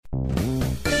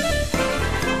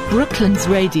Brooklands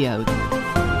Radio.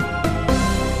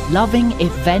 Loving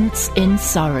events in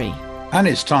Surrey. And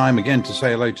it's time again to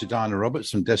say hello to Diana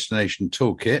Roberts from Destination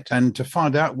Toolkit and to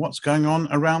find out what's going on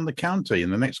around the county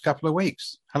in the next couple of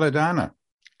weeks. Hello, Diana.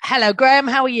 Hello, Graham.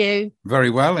 How are you? Very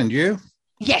well. And you?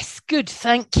 Yes, good.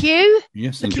 Thank you.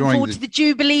 Yes, looking forward to the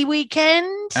Jubilee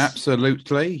weekend.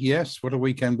 Absolutely. Yes. What a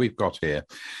weekend we've got here.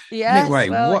 Yes,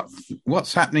 anyway,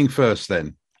 what's happening first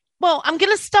then? Well, I'm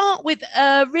going to start with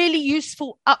a really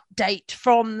useful update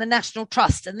from the National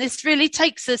Trust. And this really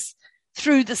takes us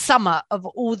through the summer of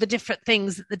all the different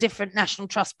things that the different National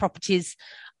Trust properties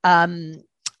are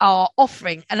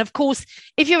offering. And of course,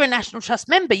 if you're a National Trust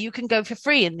member, you can go for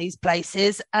free in these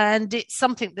places. And it's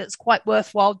something that's quite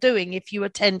worthwhile doing if you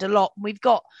attend a lot. We've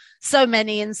got so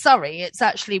many in Surrey, it's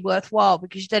actually worthwhile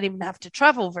because you don't even have to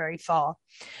travel very far.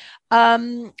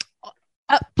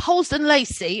 At Polesden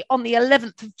Lacey on the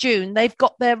 11th of June, they've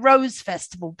got their Rose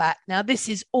Festival back. Now, this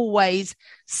is always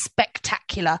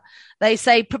spectacular. They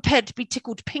say, prepared to be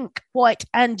tickled pink, white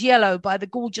and yellow by the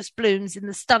gorgeous blooms in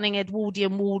the stunning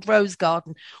Edwardian walled rose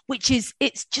garden,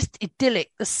 it's just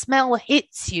idyllic. The smell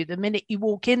hits you the minute you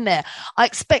walk in there. I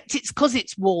expect it's because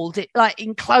it's walled. It like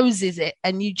encloses it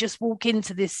and you just walk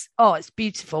into this. Oh, it's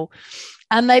beautiful.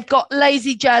 And they've got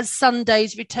Lazy Jazz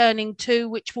Sundays returning too,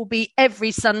 which will be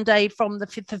every Sunday from the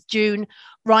 5th of June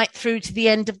right through to the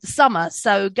end of the summer.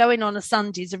 So going on a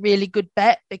Sunday is a really good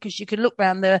bet because you can look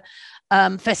around the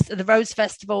Rose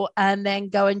Festival and then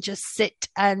go and just sit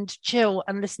and chill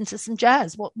and listen to some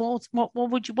jazz. What more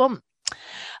would you want?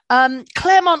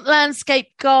 Claremont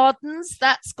Landscape Gardens,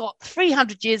 that's got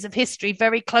 300 years of history,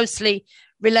 very closely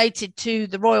related to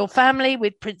the royal family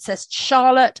with Princess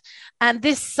Charlotte. And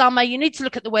this summer, you need to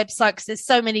look at the website because there's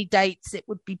so many dates. It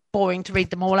would be boring to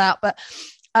read them all out. But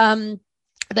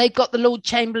they've got the Lord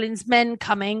Chamberlain's Men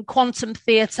coming, Quantum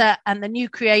Theatre and the New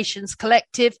Creations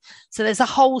Collective. So there's a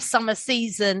whole summer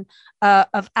season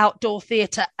of outdoor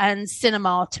theatre and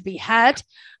cinema to be had.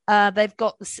 They've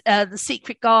got the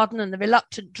Secret Garden and the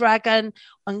Reluctant Dragon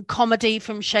and comedy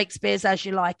from Shakespeare's As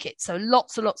You Like It. So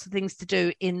lots and lots of things to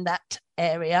do in that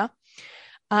area.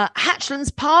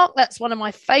 Hatchlands Park, that's one of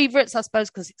my favourites, I suppose,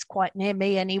 because it's quite near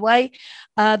me anyway.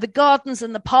 The gardens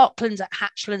and the parklands at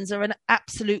Hatchlands are an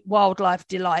absolute wildlife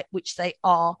delight, which they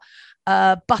are.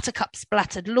 Buttercup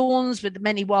splattered lawns with the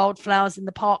many wildflowers in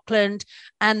the parkland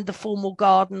and the formal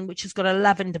garden, which has got a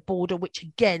lavender border, which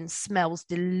again smells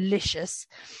delicious.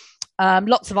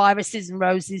 Lots of irises and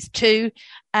roses too.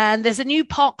 And there's a new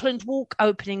parkland walk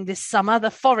opening this summer.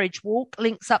 The Forage Walk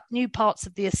links up new parts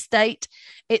of the estate.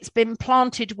 It's been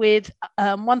planted with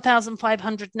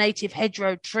 1,500 native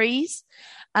hedgerow trees.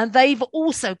 And they've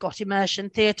also got immersion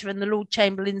theatre and the Lord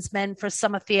Chamberlain's Men for a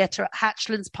summer theatre at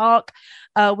Hatchlands Park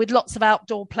with lots of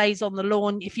outdoor plays on the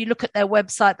lawn. If you look at their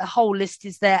website, the whole list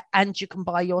is there and you can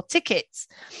buy your tickets.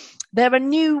 There are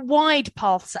new wide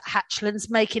paths at Hatchlands,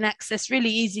 making access really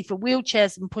easy for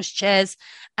wheelchairs and pushchairs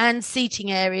and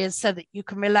seating areas so that you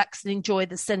can relax and enjoy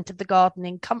the scent of the garden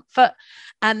in comfort.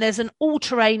 And there's an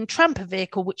all-terrain tramper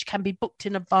vehicle which can be booked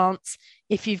in advance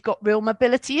if you've got real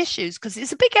mobility issues, because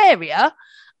it's a big area.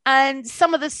 And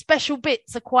some of the special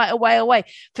bits are quite a way away.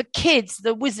 For kids,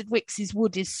 the Wizard Wix's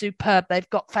Wood is superb. They've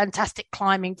got fantastic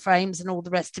climbing frames and all the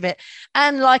rest of it.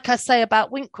 And like I say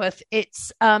about Winkworth,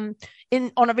 it's on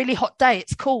a really hot day,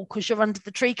 it's cool because you're under the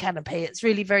tree canopy. It's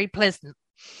really very pleasant.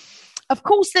 Of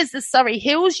course, there's the Surrey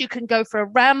Hills. You can go for a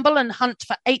ramble and hunt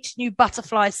for 8 new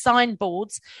butterfly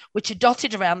signboards, which are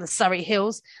dotted around the Surrey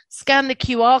Hills. Scan the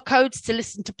QR codes to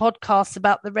listen to podcasts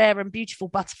about the rare and beautiful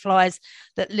butterflies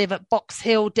that live at Box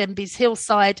Hill, Denby's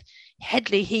Hillside,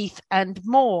 Headley Heath, and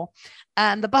more.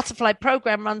 And the butterfly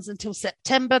program runs until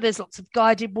September. There's lots of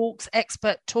guided walks,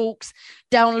 expert talks,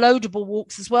 downloadable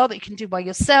walks as well that you can do by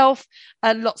yourself,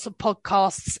 and lots of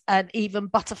podcasts and even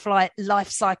butterfly life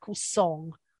cycle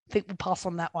song. I think we'll pass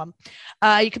on that one.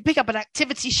 You can pick up an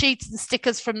activity sheet and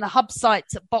stickers from the hub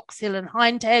sites at Box Hill and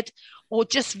Hindhead, or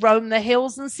just roam the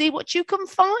hills and see what you can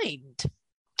find.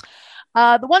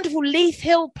 The wonderful Leith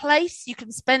Hill Place, you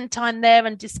can spend time there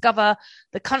and discover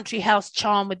the country house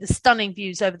charm with the stunning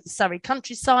views over the Surrey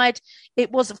countryside. It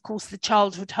was, of course, the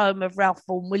childhood home of Ralph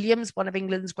Vaughan Williams, one of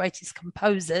England's greatest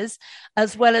composers,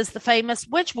 as well as the famous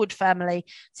Wedgwood family.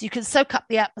 So you can soak up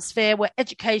the atmosphere where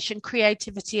education,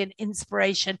 creativity and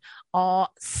inspiration are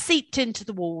seeped into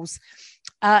the walls.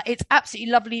 It's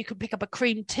absolutely lovely. You can pick up a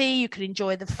cream tea. You can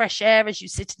enjoy the fresh air as you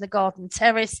sit in the garden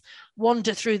terrace,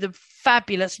 wander through the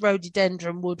fabulous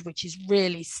rhododendron wood, which is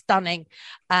really stunning,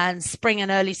 and spring and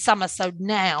early summer. So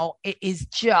now it is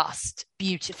just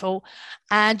beautiful.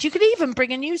 And you can even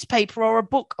bring a newspaper or a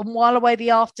book and while away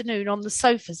the afternoon on the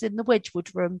sofas in the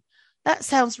Wedgwood room. That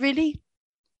sounds really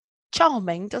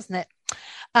charming, doesn't it?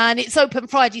 And it's open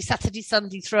Friday, Saturday,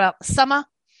 Sunday throughout the summer.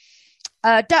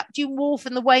 Dap Dune Wharf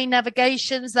and the Way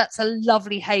Navigations, that's a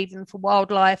lovely haven for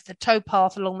wildlife. The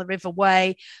towpath along the River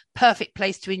Way, perfect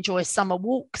place to enjoy summer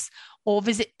walks. Or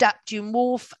visit Dap Dune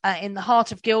Wharf in the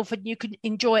heart of Guildford. You can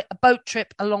enjoy a boat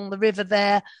trip along the river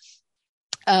there.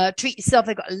 Treat yourself.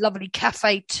 They've got a lovely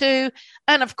cafe too.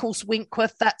 And of course,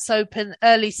 Winkworth, that's open.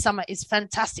 Early summer is a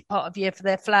fantastic part of year for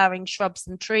their flowering shrubs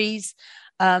and trees.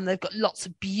 They've got lots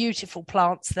of beautiful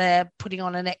plants there, putting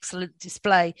on an excellent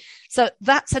display. So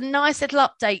that's a nice little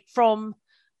update from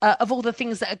of all the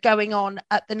things that are going on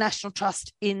at the National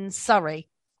Trust in Surrey.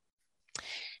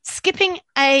 Skipping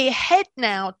ahead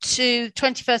now to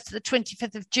 21st to the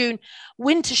 25th of June,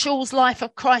 Wintershall's Life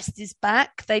of Christ is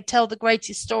back. They tell the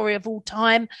greatest story of all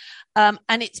time, and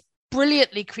it's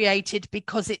brilliantly created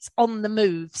because it's on the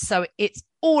move. So it's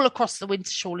all across the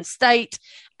Wintershall estate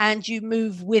and you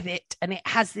move with it, and it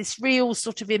has this real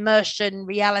sort of immersion,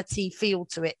 reality feel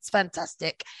to it. It's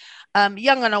fantastic.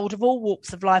 Young and old of all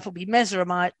walks of life will be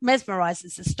mesmerised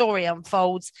as the story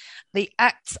unfolds. The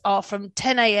acts are from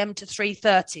 10 a.m. to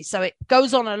 3:30, so it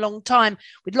goes on a long time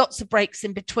with lots of breaks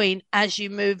in between as you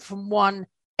move from one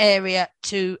area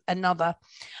to another.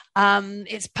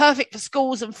 It's perfect for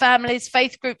schools and families,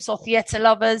 faith groups or theatre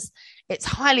lovers. It's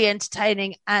highly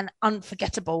entertaining and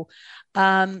unforgettable.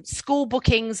 School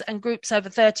bookings and groups over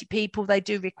 30 people, they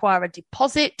do require a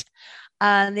deposit.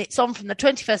 And it's on from the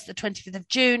 21st to the 25th of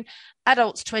June.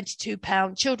 Adults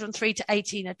 £22, children 3 to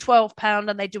 18 are £12,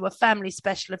 and they do a family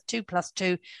special of 2 plus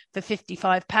 2 for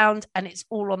 £55, and it's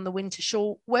all on the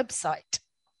Wintershall website.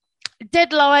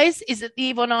 Dead Lies is at the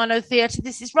Yvonne Arnaud Theatre.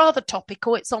 This is rather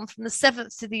topical. It's on from the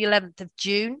 7th to the 11th of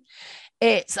June.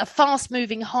 It's a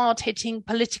fast-moving, hard-hitting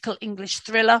political English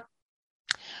thriller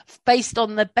based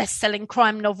on the best-selling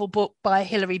crime novel book by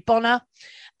Hilary Bonner.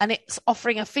 And it's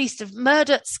offering a feast of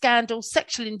murder, scandal,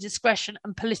 sexual indiscretion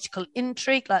and political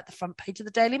intrigue, like the front page of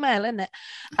the Daily Mail, isn't it?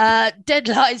 Dead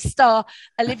Lies star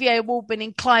Olivier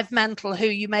Award-winning Clive Mantle, who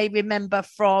you may remember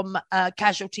from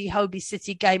Casualty, Hobie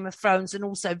City, Game of Thrones, and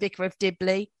also Vicar of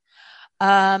Dibley.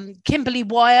 Kimberly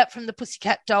Wyatt from the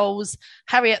Pussycat Dolls,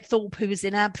 Harriet Thorpe, who was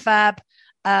in Ab Fab,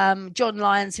 John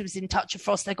Lyons, who was in Touch of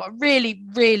Frost. They've got a really,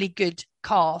 really good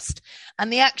cast,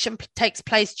 and the action takes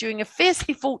place during a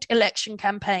fiercely fought election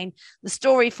campaign. The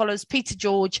story follows Peter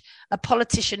George, a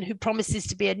politician who promises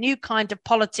to be a new kind of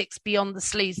politics beyond the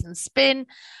sleaze and spin,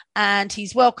 and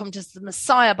he's welcomed as the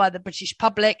messiah by the British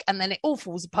public, and then it all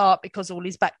falls apart because all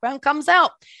his background comes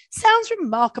out. Sounds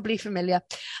remarkably familiar.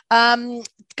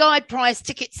 Guide price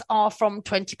tickets are from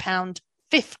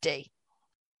 £20.50.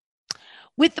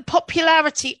 With the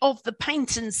popularity of the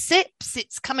Paint and Sips,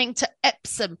 it's coming to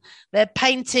Epsom. They're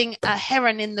painting a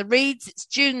heron in the reeds. It's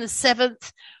June the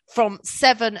 7th from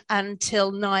 7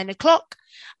 until 9 o'clock.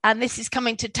 And this is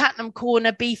coming to Tattenham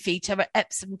Corner Beefeater at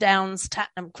Epsom Downs,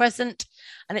 Tattenham Crescent.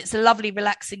 And it's a lovely,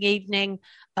 relaxing evening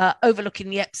overlooking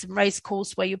the Epsom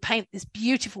Racecourse, where you paint this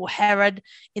beautiful heron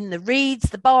in the reeds.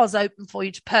 The bar's open for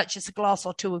you to purchase a glass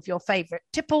or two of your favourite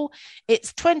tipple.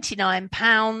 It's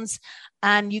 £29,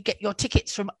 and you get your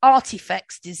tickets from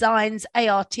Artifex Designs,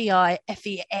 ARTIFEX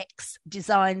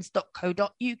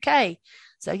designs.co.uk.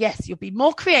 So yes, you'll be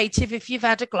more creative if you've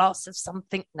had a glass of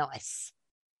something nice.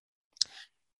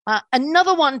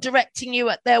 Another one directing you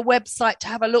at their website to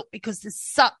have a look, because there's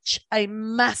such a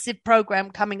massive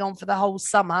program coming on for the whole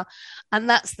summer, and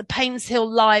that's the Painshill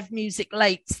Live Music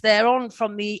Lates. They're on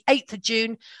from the 8th of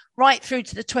June right through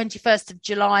to the 21st of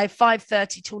July,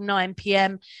 5:30 till 9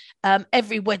 p.m.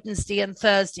 Every Wednesday and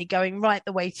Thursday, going right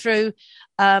the way through.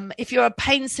 If you're a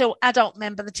Painshill adult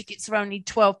member, the tickets are only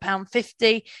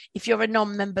 £12.50. If you're a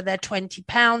non-member, they're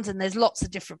 £20, and there's lots of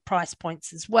different price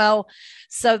points as well.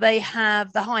 So they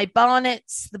have the High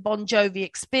Barnets, the Bon Jovi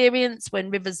Experience, When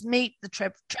Rivers Meet,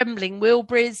 the Trembling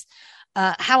Wilburys,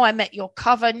 How I Met Your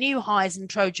Cover, New Highs and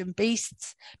Trojan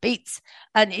Beats.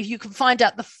 And if you can find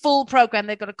out the full program,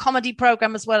 they've got a comedy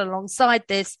program as well alongside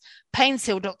this.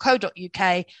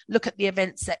 Painshill.co.uk. Look at the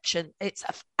events section. It's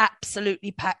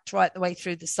absolutely packed right the way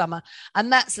through the summer.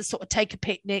 And that's a sort of take a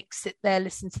picnic, sit there,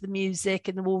 listen to the music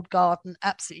in the walled garden.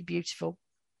 Absolutely beautiful.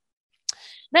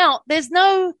 Now, there's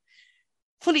no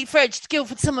fully fledged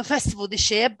Guildford Summer Festival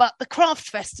this year, but the Craft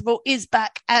Festival is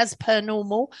back as per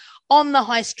normal on the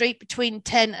High Street between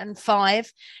 10 and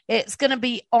 5. It's going to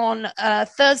be on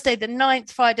Thursday the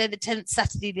 9th, Friday the 10th,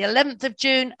 Saturday the 11th of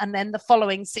June, and then the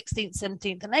following 16th,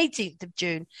 17th and 18th of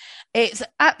June. It's an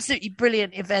absolutely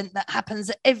brilliant event that happens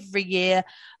every year,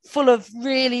 full of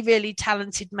really, really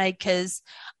talented makers.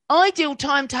 Ideal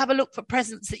time to have a look for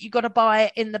presents that you've got to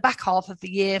buy in the back half of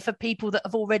the year for people that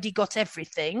have already got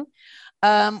everything.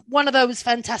 One of those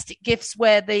fantastic gifts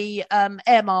where the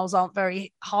air miles aren't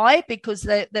very high because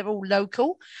they're all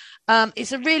local.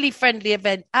 It's a really friendly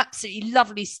event, absolutely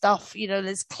lovely stuff. You know,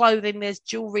 there's clothing, there's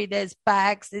jewelry, there's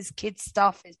bags, there's kids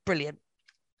stuff. It's brilliant.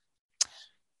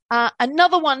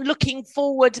 Another one, looking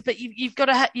forward, but you've got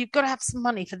to have some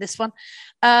money for this one.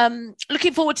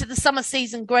 Looking forward to the summer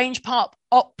season. Grange Park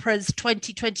Opera's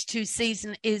 2022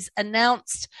 season is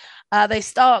announced.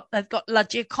 They've got La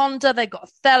Gioconda, they've got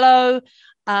Othello,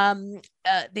 the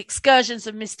excursions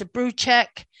of Mr.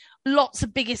 Bruchek, lots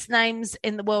of biggest names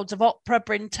in the world of opera: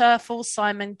 Bryn Terfel,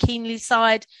 Simon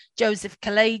Keenlyside, Joseph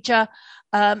Kalaja.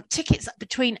 Tickets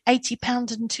between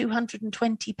 £80 and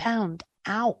 £220.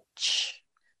 Ouch.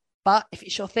 But if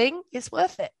it's your thing, it's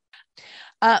worth it.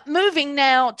 Moving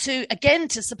now to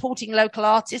supporting local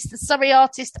artists. The Surrey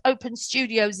Artist Open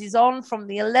Studios is on from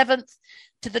the 11th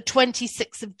to the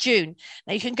 26th of June.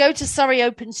 Now, you can go to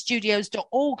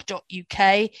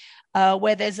surreyopenstudios.org.uk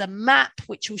where there's a map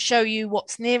which will show you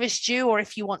what's nearest you, or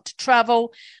if you want to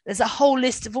travel. There's a whole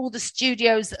list of all the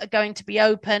studios that are going to be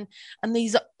open, and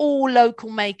these are all local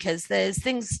makers. There's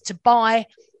things to buy.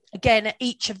 Again, at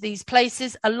each of these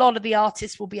places, a lot of the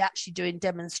artists will be actually doing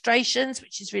demonstrations,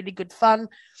 which is really good fun.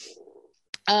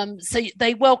 So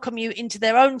they welcome you into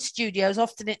their own studios.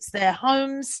 Often it's their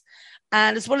homes,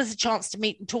 and as well as a chance to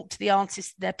meet and talk to the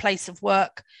artists in their place of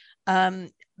work.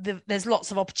 There's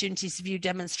lots of opportunities to view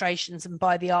demonstrations and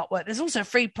buy the artwork. There's also a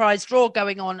free prize draw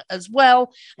going on as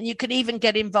well, and you can even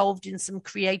get involved in some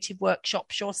creative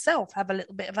workshops yourself. Have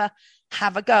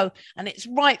a go. And it's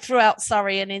right throughout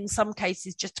Surrey, and in some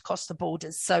cases just across the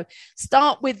borders. So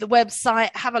start with the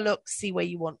website, have a look, see where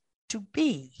you want to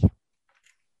be.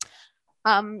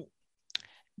 Going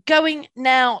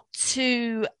now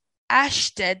to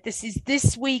Ashtead. This is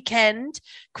this weekend,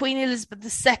 Queen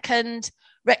Elizabeth II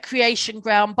Recreation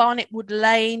Ground, Barnet Wood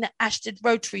Lane, Ashtead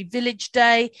Rotary Village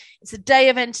Day. It's a day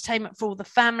of entertainment for all the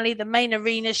family. The main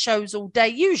arena shows all day,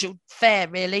 usual fare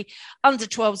really. Under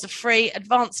 12s are free,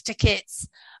 advance tickets.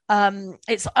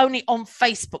 It's only on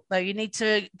Facebook though. You need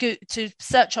to go to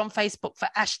search on Facebook for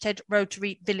Ashtead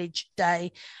Rotary Village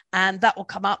Day, and that will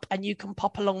come up and you can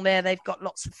pop along there. They've got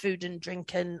lots of food and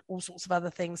drink and all sorts of other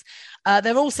things.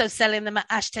 They're also selling them at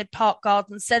Ashtead Park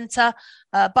Garden Centre,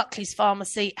 Buckley's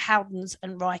Pharmacy, Howdens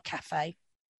and Rye Cafe.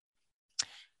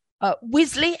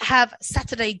 Wisley have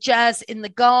Saturday Jazz in the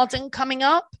Garden coming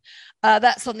up.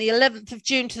 That's on the 11th of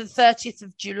June to the 30th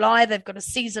of July. They've got a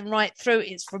season right through.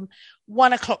 It's from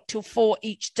 1 o'clock till 4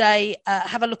 each day.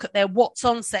 Have a look at their What's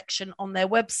On section on their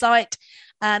website.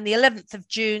 And the 11th of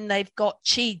June, they've got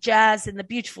Chi Jazz in the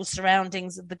beautiful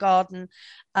surroundings of the garden.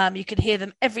 You can hear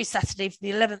them every Saturday from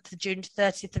the 11th of June to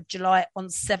 30th of July on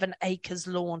 7 Acres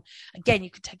Lawn. Again, you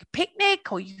can take a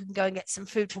picnic or you can go and get some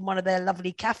food from one of their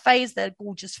lovely cafes, their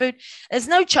gorgeous food. There's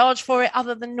no charge for it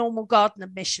other than normal garden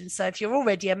admission. So if you're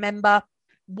already a member,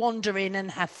 wander in and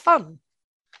have fun.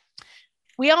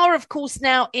 We are, of course,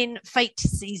 now in fete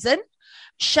season.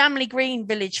 Shamley Green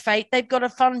Village Fete, they've got a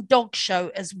fun dog show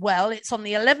as well. It's on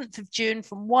the 11th of June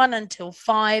from 1 until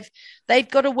 5. They've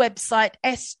got a website,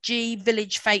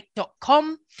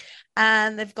 sgvillagefete.com,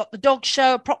 and they've got the dog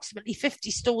show, approximately 50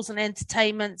 stalls and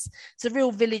entertainments. It's a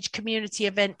real village community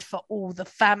event for all the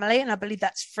family, and I believe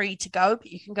that's free to go,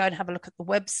 but you can go and have a look at the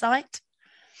website.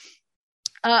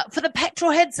 For the petrol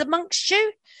heads amongst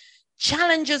you,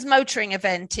 Challengers Motoring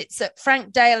Event. It's at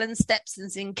Frank Dale and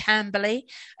Stepson's in Camberley,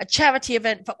 a charity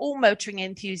event for all motoring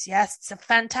enthusiasts, a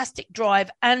fantastic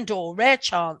drive and or rare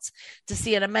chance to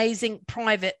see an amazing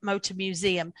private motor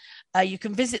museum. You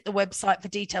can visit the website for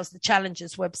details, the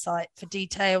Challengers website for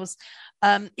details.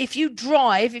 If you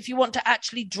want to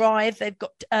actually drive, they've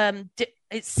got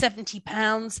it's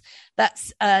 £70.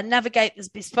 That's navigate this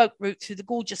bespoke route through the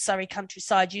gorgeous Surrey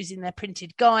countryside using their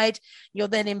printed guide. You're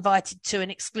then invited to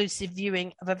an exclusive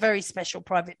viewing of a very special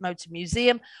private motor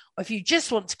museum. Or if you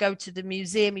just want to go to the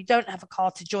museum, you don't have a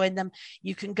car to join them,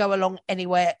 you can go along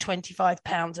anyway at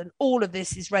 £25. And all of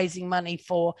this is raising money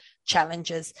for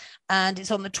Challengers. And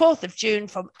it's on the 12th of June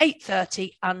from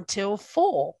 8:30 until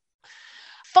 4.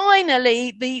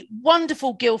 Finally, the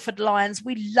wonderful Guildford Lions.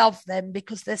 We love them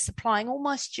because they're supplying all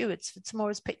my stewards for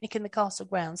tomorrow's picnic in the castle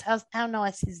grounds. How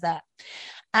nice is that?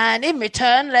 And in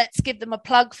return, let's give them a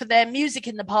plug for their Music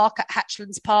in the Park at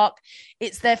Hatchlands Park.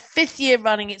 It's their 5th year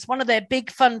running. It's one of their big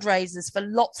fundraisers for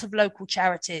lots of local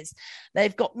charities.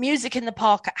 They've got Music in the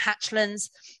Park at Hatchlands.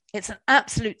 It's an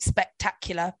absolute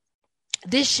spectacular.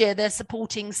 This year, they're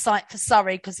supporting Sight for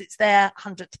Surrey because it's their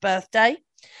 100th birthday.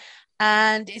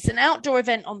 And it's an outdoor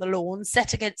event on the lawn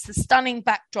set against the stunning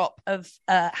backdrop of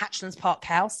Hatchlands Park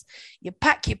House. You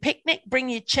pack your picnic, bring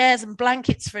your chairs and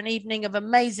blankets for an evening of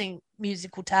amazing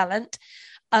musical talent.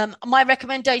 My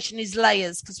recommendation is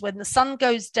layers, because when the sun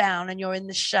goes down and you're in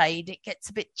the shade, it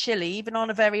gets a bit chilly. Even on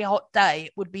a very hot day,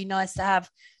 it would be nice to have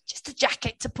just a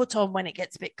jacket to put on when it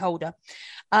gets a bit colder.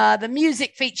 The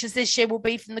music features this year will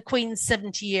be from the Queen's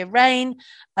 70-year reign.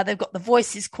 They've got the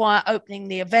Voices Choir opening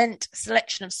the event, a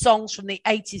selection of songs from the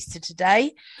 80s to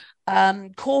today.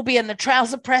 Corby and the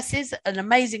Trouser Presses, an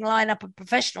amazing lineup of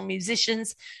professional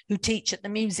musicians who teach at the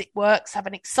Music Works, have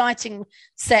an exciting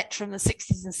set from the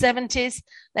 60s and 70s.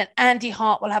 Then Andy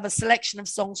Hart will have a selection of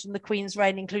songs from the Queen's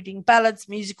reign, including ballads,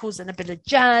 musicals, and a bit of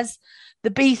jazz. The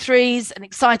B3s, an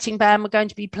exciting band, we're going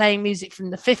to be playing music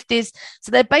from the 50s.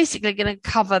 So they're basically going to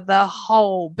cover the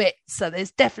whole bit. So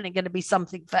there's definitely going to be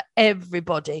something for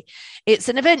everybody. It's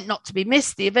an event not to be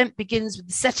missed. The event begins with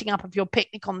the setting up of your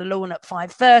picnic on the lawn at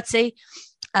 5:30,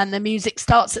 and the music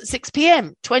starts at 6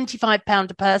 p.m. £25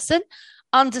 a person.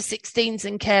 Under 16s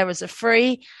and carers are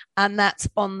free, and that's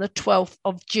on the 12th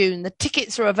of June. The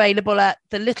tickets are available at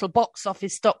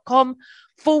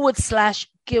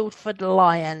thelittleboxoffice.com/Guildford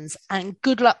Lions, and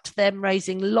good luck to them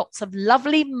raising lots of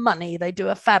lovely money. They do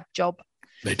a fab job.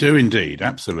 They do indeed,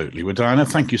 absolutely. Well, Diana,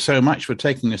 thank you so much for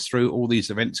taking us through all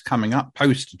these events coming up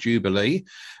post-Jubilee,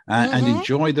 and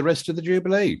enjoy the rest of the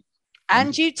Jubilee.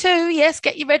 And you too, yes,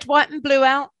 get your red, white and blue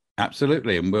out.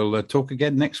 Absolutely, and we'll talk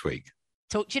again next week.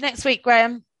 Talk to you next week,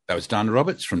 Graham. That was Diana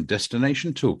Roberts from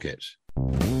Destination Toolkit.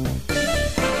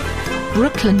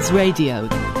 Brooklands Radio.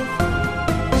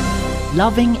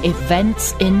 Loving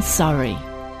events in Surrey.